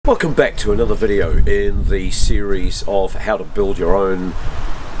Welcome back to another video in the series of how to build your own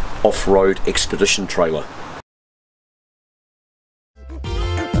off-road expedition trailer.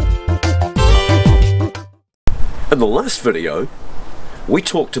 In the last video we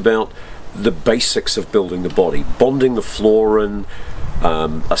talked about the basics of building the body, bonding the floor in,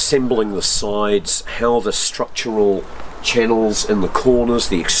 assembling the sides, how the structural channels in the corners,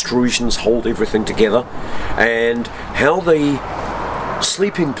 the extrusions hold everything together, and how the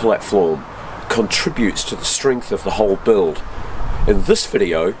sleeping platform contributes to the strength of the whole build. In this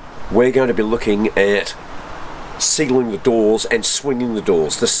video we're going to be looking at sealing the doors and swinging the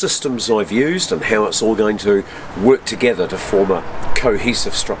doors, the systems I've used and how it's all going to work together to form a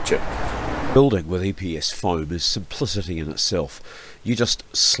cohesive structure. Building with EPS foam is simplicity in itself. You just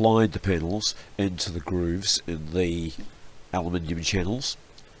slide the panels into the grooves in the aluminium channels,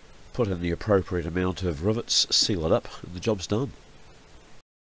 put in the appropriate amount of rivets, seal it up, and the job's done.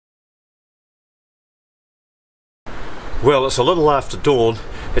 Well, it's a little after dawn.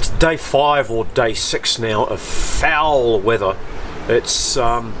 It's day 5 or day 6 now of foul weather. It's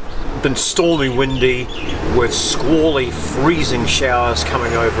been stormy, windy, with squally, freezing showers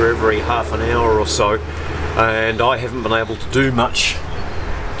coming over every half an hour or so, and I haven't been able to do much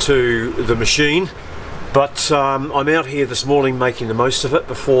to the machine, but I'm out here this morning making the most of it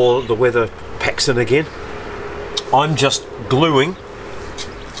before the weather packs in again. I'm just gluing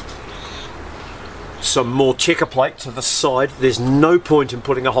some more checker plate to the side. There's no point in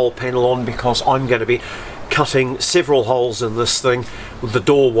putting a whole panel on because I'm going to be cutting several holes in this thing with the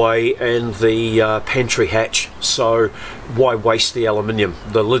doorway and the pantry hatch, so why waste the aluminium?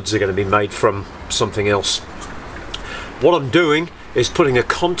 The lids are going to be made from something else. What I'm doing is putting a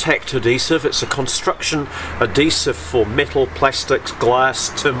contact adhesive. It's a construction adhesive for metal, plastics, glass,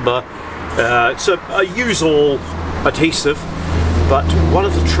 timber. It's a use-all adhesive, but one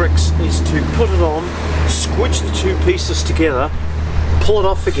of the tricks is to put it on, squidge the two pieces together, pull it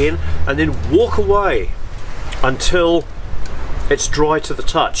off again, and then walk away until it's dry to the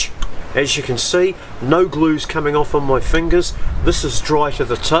touch. As you can see, no glue's coming off on my fingers. This is dry to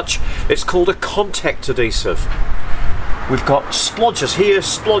the touch. It's called a contact adhesive. We've got splodges here,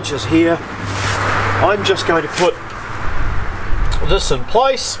 splodges here. I'm just going to put this in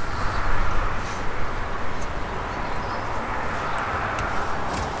place.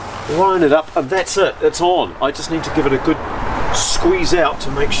 Line it up, and that's it, it's on. I just need to give it a good squeeze out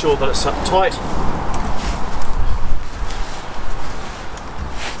to make sure that it's up tight.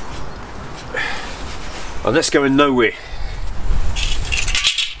 And that's going nowhere.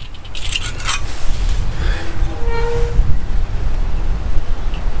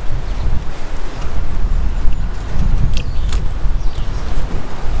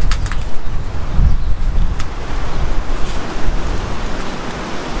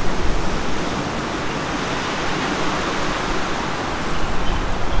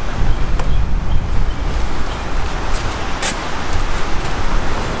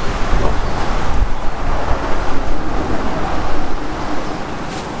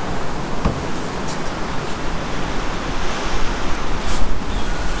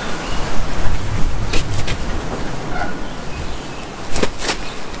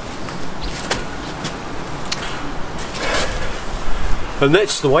 And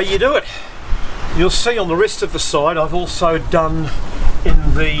that's the way you do it. You'll see on the rest of the side I've also done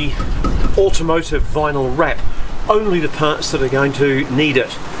in the automotive vinyl wrap only the parts that are going to need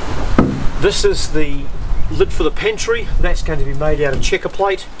it. This is the lid for the pantry, that's going to be made out of checker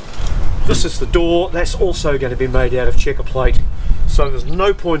plate. This is the door, that's also going to be made out of checker plate. So there's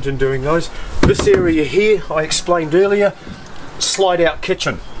no point in doing those. This area here, I explained earlier, slide out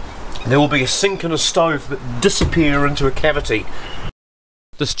kitchen. There will be a sink and a stove that disappear into a cavity.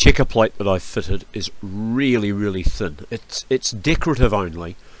 This checker plate that I've fitted is really thin. It's decorative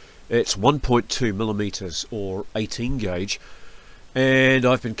only. It's 1.2 millimeters or 18 gauge, and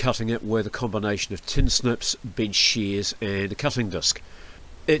I've been cutting it with a combination of tin snips, bench shears and a cutting disc.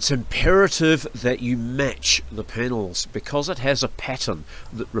 It's imperative that you match the panels because it has a pattern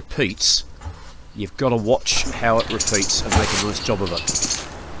that repeats. You've got to watch how it repeats and make a nice job of it.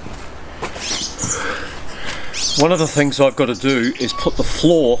 One of the things I've got to do is put the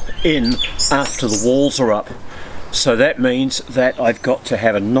floor in after the walls are up. So that means that I've got to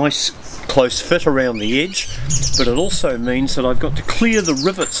have a nice close fit around the edge, but it also means that I've got to clear the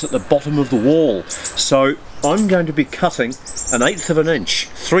rivets at the bottom of the wall. So I'm going to be cutting 1/8 of an inch,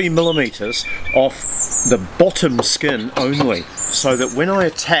 3 millimeters, off the bottom skin only, so that when I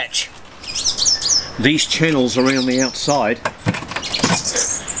attach these channels around the outside,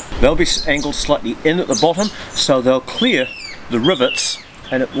 they'll be angled slightly in at the bottom, so they'll clear the rivets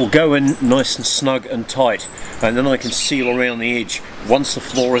and it will go in nice and snug and tight, and then I can seal around the edge once the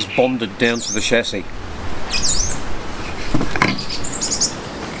floor is bonded down to the chassis.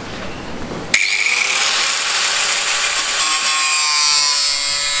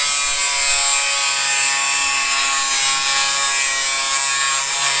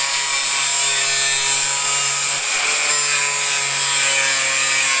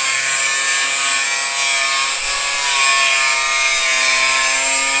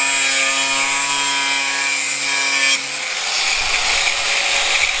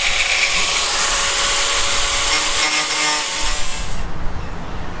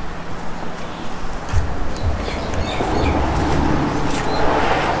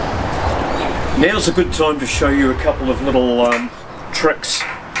 Now's a good time to show you a couple of little tricks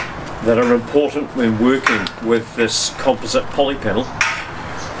that are important when working with this composite poly panel.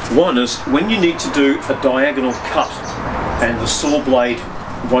 One is when you need to do a diagonal cut and the saw blade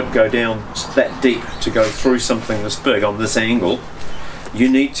won't go down that deep to go through something this big on this angle, you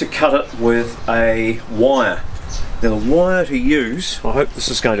need to cut it with a wire. Now the wire to use, I hope this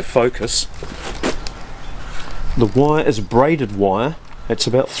is going to focus, the wire is braided wire. It's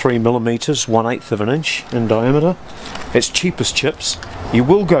about 3mm, 1/8 of an inch in diameter. It's cheap as chips. You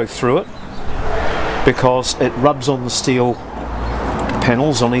will go through it because it rubs on the steel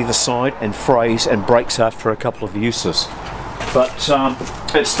panels on either side and frays and breaks after a couple of uses. But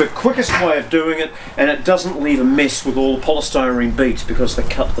it's the quickest way of doing it, and it doesn't leave a mess with all the polystyrene beads because the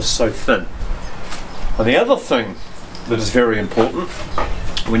cut is so thin. And the other thing that is very important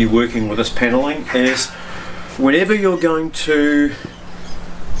when you're working with this paneling is whenever you're going to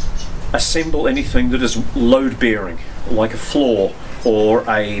assemble anything that is load bearing, like a floor or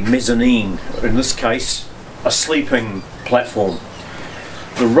a mezzanine, in this case a sleeping platform,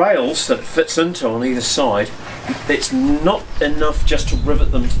 the rails that it fits into on either side, it's not enough just to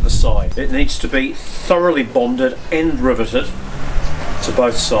rivet them to the side. It needs to be thoroughly bonded and riveted to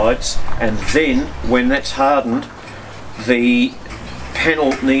both sides, and then when that's hardened, the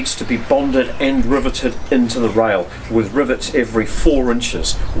panel needs to be bonded and riveted into the rail with rivets every 4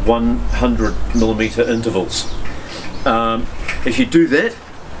 inches, 100mm intervals. If you do that,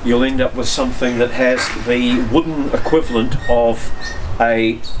 you'll end up with something that has the wooden equivalent of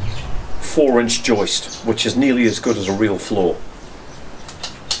a 4-inch joist, which is nearly as good as a real floor.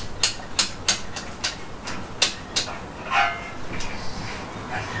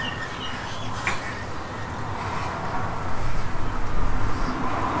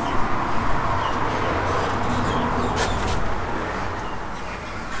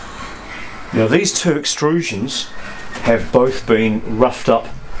 Now these two extrusions have both been roughed up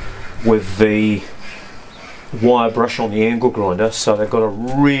with the wire brush on the angle grinder, so they've got a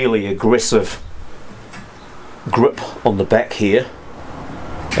really aggressive grip on the back here,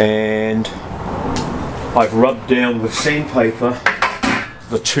 and I've rubbed down with sandpaper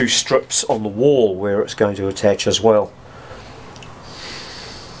the 2 strips on the wall where it's going to attach as well.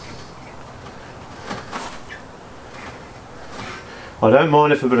 I don't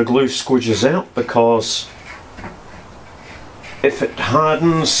mind if a bit of glue squidges out, because if it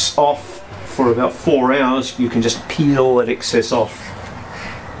hardens off for about 4 hours, you can just peel that excess off.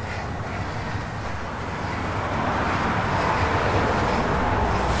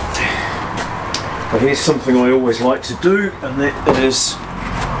 But here's something I always like to do, and that is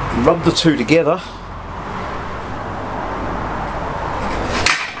rub the two together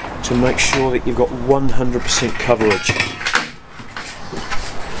to make sure that you've got 100% coverage.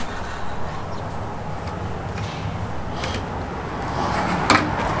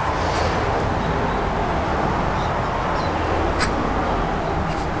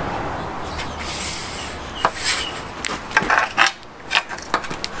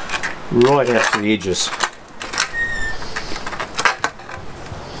 Right out to the edges.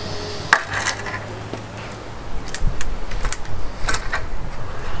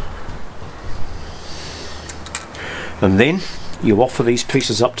 And then you offer these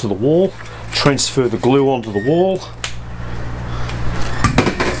pieces up to the wall, transfer the glue onto the wall,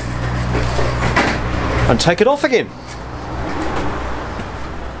 and take it off again.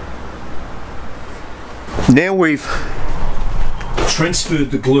 Now we've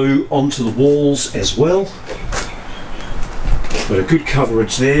transferred the glue onto the walls as well. Got a good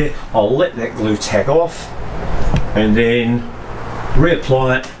coverage there. I'll let that glue tack off and then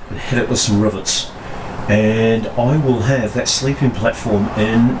reapply it and hit it with some rivets, and I will have that sleeping platform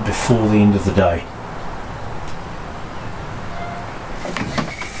in before the end of the day.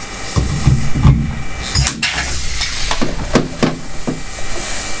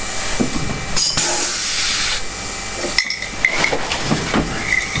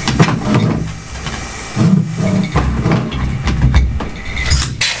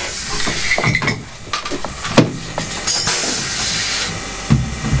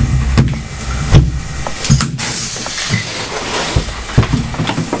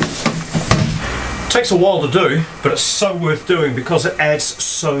 Takes a while to do, but it's so worth doing because it adds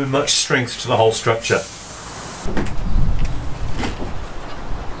so much strength to the whole structure.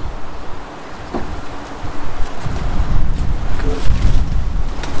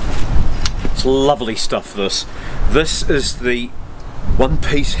 It's lovely stuff, this. This is the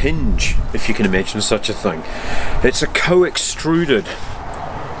one-piece hinge, if you can imagine such a thing. It's a co-extruded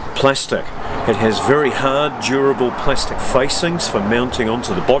plastic. It has very hard, durable plastic facings for mounting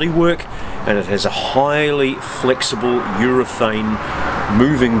onto the bodywork, and it has a highly flexible urethane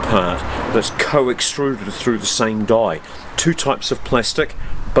moving part that's co-extruded through the same die. Two types of plastic,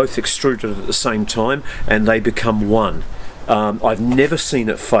 both extruded at the same time, and they become one. I've never seen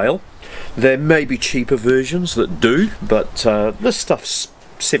it fail. There may be cheaper versions that do, but this stuff's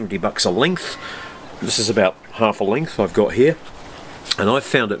 70 bucks a length. This is about half a length I've got here, and I've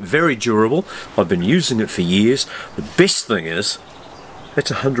found it very durable. I've been using it for years. The best thing is it's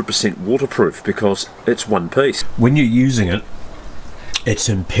 100% waterproof because it's one piece. When you're using it, it's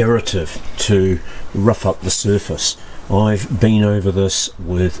imperative to rough up the surface. I've been over this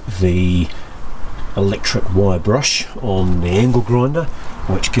with the electric wire brush on the angle grinder,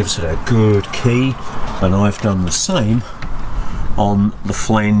 which gives it a good key, and I've done the same on the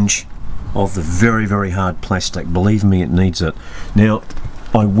flange of the very, very hard plastic. Believe me, it needs it. Now,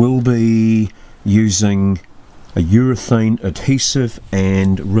 I will be using a urethane adhesive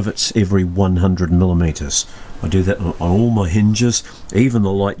and rivets every 100 millimeters. I do that on all my hinges, even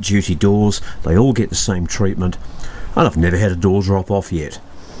the light duty doors. They all get the same treatment, and I've never had a door drop off yet.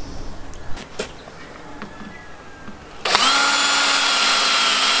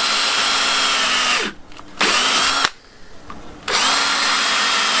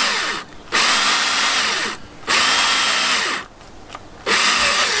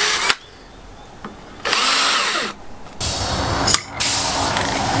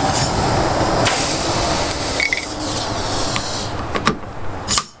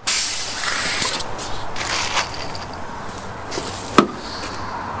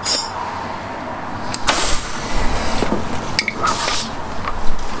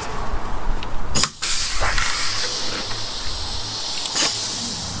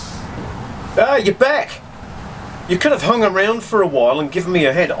 Ah, you're back! You could have hung around for a while and given me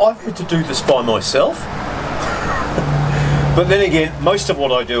a hand. I've had to do this by myself. But then again, most of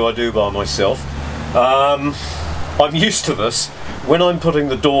what I do by myself. I'm used to this. When I'm putting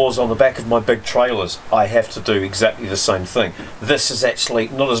the doors on the back of my big trailers, I have to do exactly the same thing. This is actually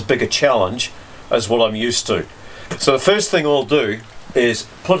not as big a challenge as what I'm used to. So the first thing I'll do is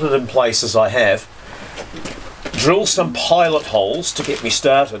put it in place as I have, drill some pilot holes to get me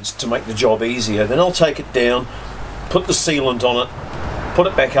started to make the job easier. Then I'll take it down, put the sealant on it, put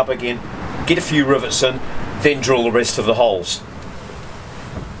it back up again, get a few rivets in, then drill the rest of the holes.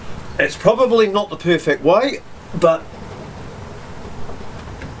 It's probably not the perfect way, but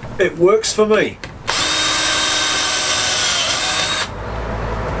it works for me.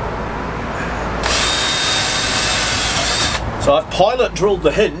 So I've pilot drilled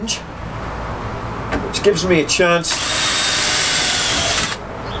the hinge, which gives me a chance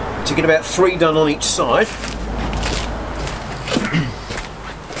to get about 3 done on each side.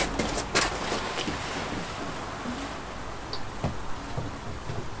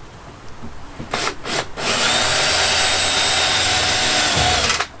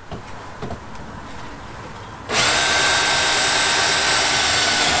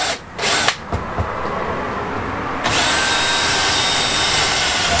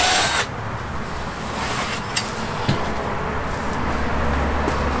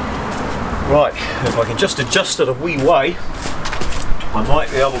 Right, if I can just adjust it a wee way, I might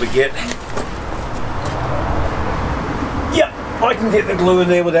be able to get... Yep, I can get the glue in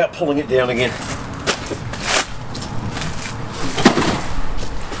there without pulling it down again.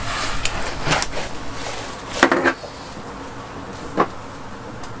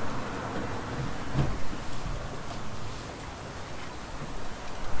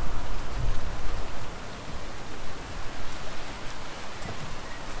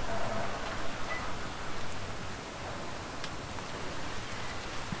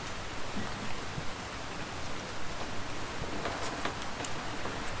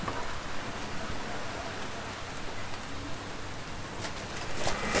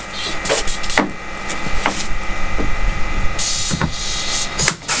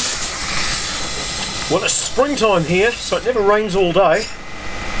 Well, it's springtime here, so it never rains all day.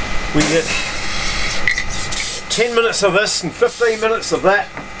 We get 10 minutes of this and 15 minutes of that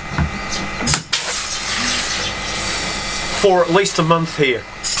for at least a month here.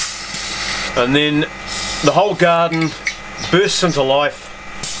 And then the whole garden bursts into life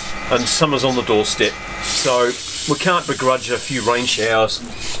and summer's on the doorstep, so we can't begrudge a few rain showers.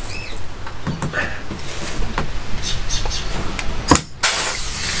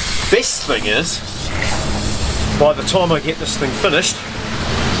 Best thing is, by the time I get this thing finished,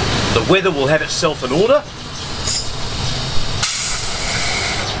 the weather will have itself in order,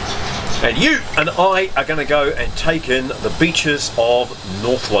 and you and I are going to go and take in the beaches of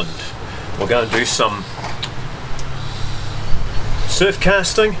Northland. We're going to do some surf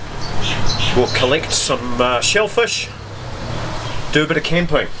casting, we'll collect some shellfish, do a bit of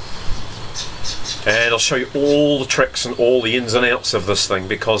camping, and I'll show you all the tricks and all the ins and outs of this thing,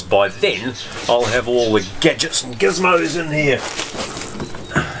 because by then I'll have all the gadgets and gizmos in here.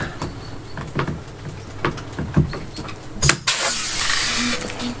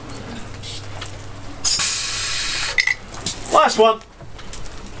 Last one.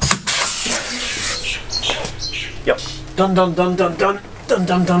 Yep. Done, done, done, done, done, done,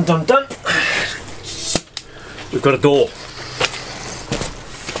 done, done, done, done. We've got a door.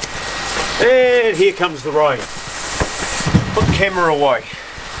 And here comes the rain. Put the camera away.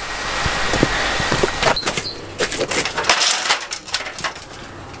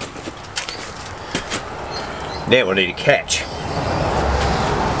 Now we need a catch.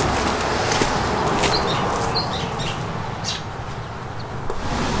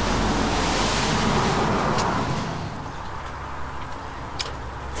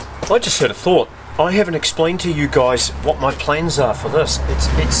 I just had a thought. I haven't explained to you guys what my plans are for this.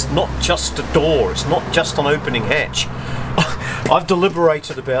 It's not just a door, it's not just an opening hatch. I've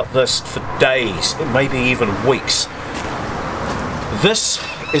deliberated about this for days, maybe even weeks. This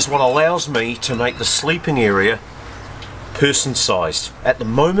is what allows me to make the sleeping area person-sized. At the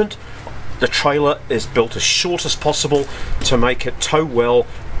moment, the trailer is built as short as possible to make it tow well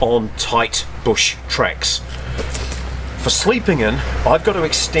on tight bush tracks. For sleeping in, I've got to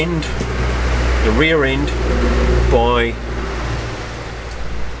extend the rear end by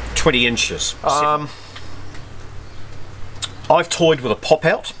 20 inches. I've toyed with a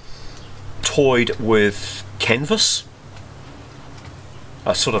pop-out, toyed with canvas,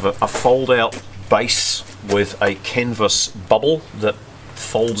 a sort of a fold-out base with a canvas bubble that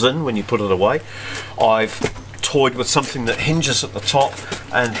folds in when you put it away. I've toyed with something that hinges at the top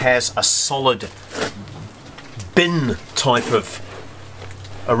and has a solid bin type of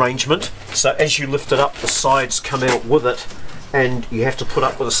arrangement, so as you lift it up the sides come out with it and you have to put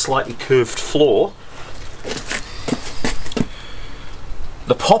up with a slightly curved floor.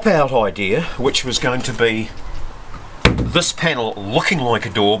 The pop-out idea, which was going to be this panel looking like a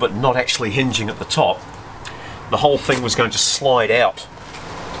door but not actually hinging at the top, the whole thing was going to slide out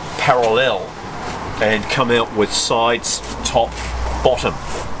parallel and come out with sides, top, bottom.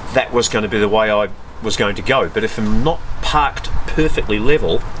 That was going to be the way I was going to go, but if I'm not parked perfectly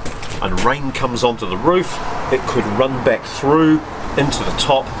level and rain comes onto the roof, it could run back through into the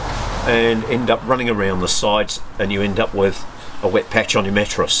top and end up running around the sides, and you end up with a wet patch on your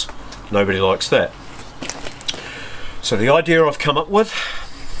mattress. Nobody likes that. So the idea I've come up with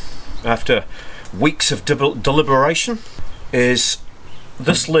after weeks of deliberation is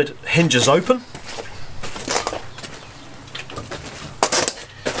this lid hinges open.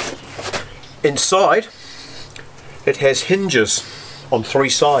 Inside, it has hinges on three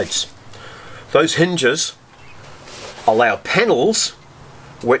sides. Those hinges allow panels,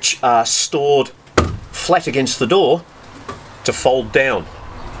 which are stored flat against the door, to fold down.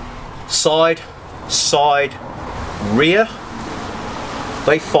 Side, side, rear.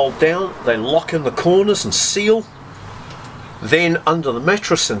 They fold down, they lock in the corners and seal. Then under the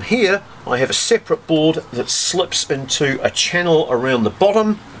mattress in here, I have a separate board that slips into a channel around the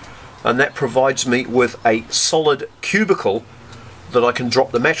bottom, and that provides me with a solid cubicle that I can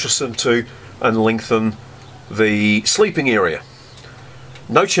drop the mattress into and lengthen the sleeping area.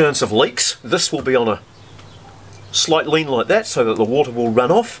 No chance of leaks. This will be on a slight lean like that so that the water will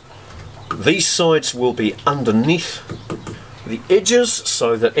run off. These sides will be underneath the edges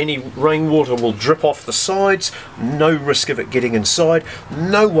so that any rainwater will drip off the sides. No risk of it getting inside.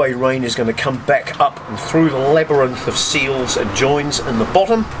 No way rain is going to come back up and through the labyrinth of seals and joins in the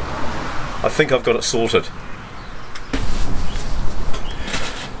bottom. I think I've got it sorted.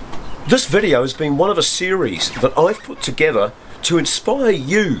 This video has been one of a series that I've put together to inspire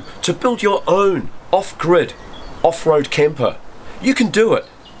you to build your own off-grid, off-road camper. You can do it.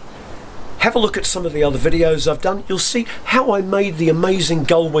 Have a look at some of the other videos I've done. You'll see how I made the amazing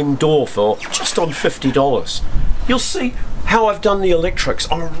gull-wing door for just on $50. You'll see how I've done the electrics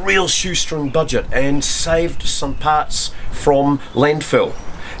on a real shoestring budget and saved some parts from landfill.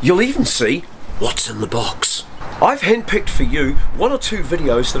 You'll even see what's in the box. I've handpicked for you 1 or 2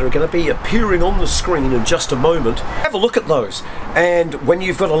 videos that are going to be appearing on the screen in just a moment. Have a look at those, and when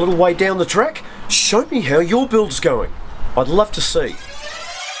you've got a little way down the track, show me how your build's going. I'd love to see.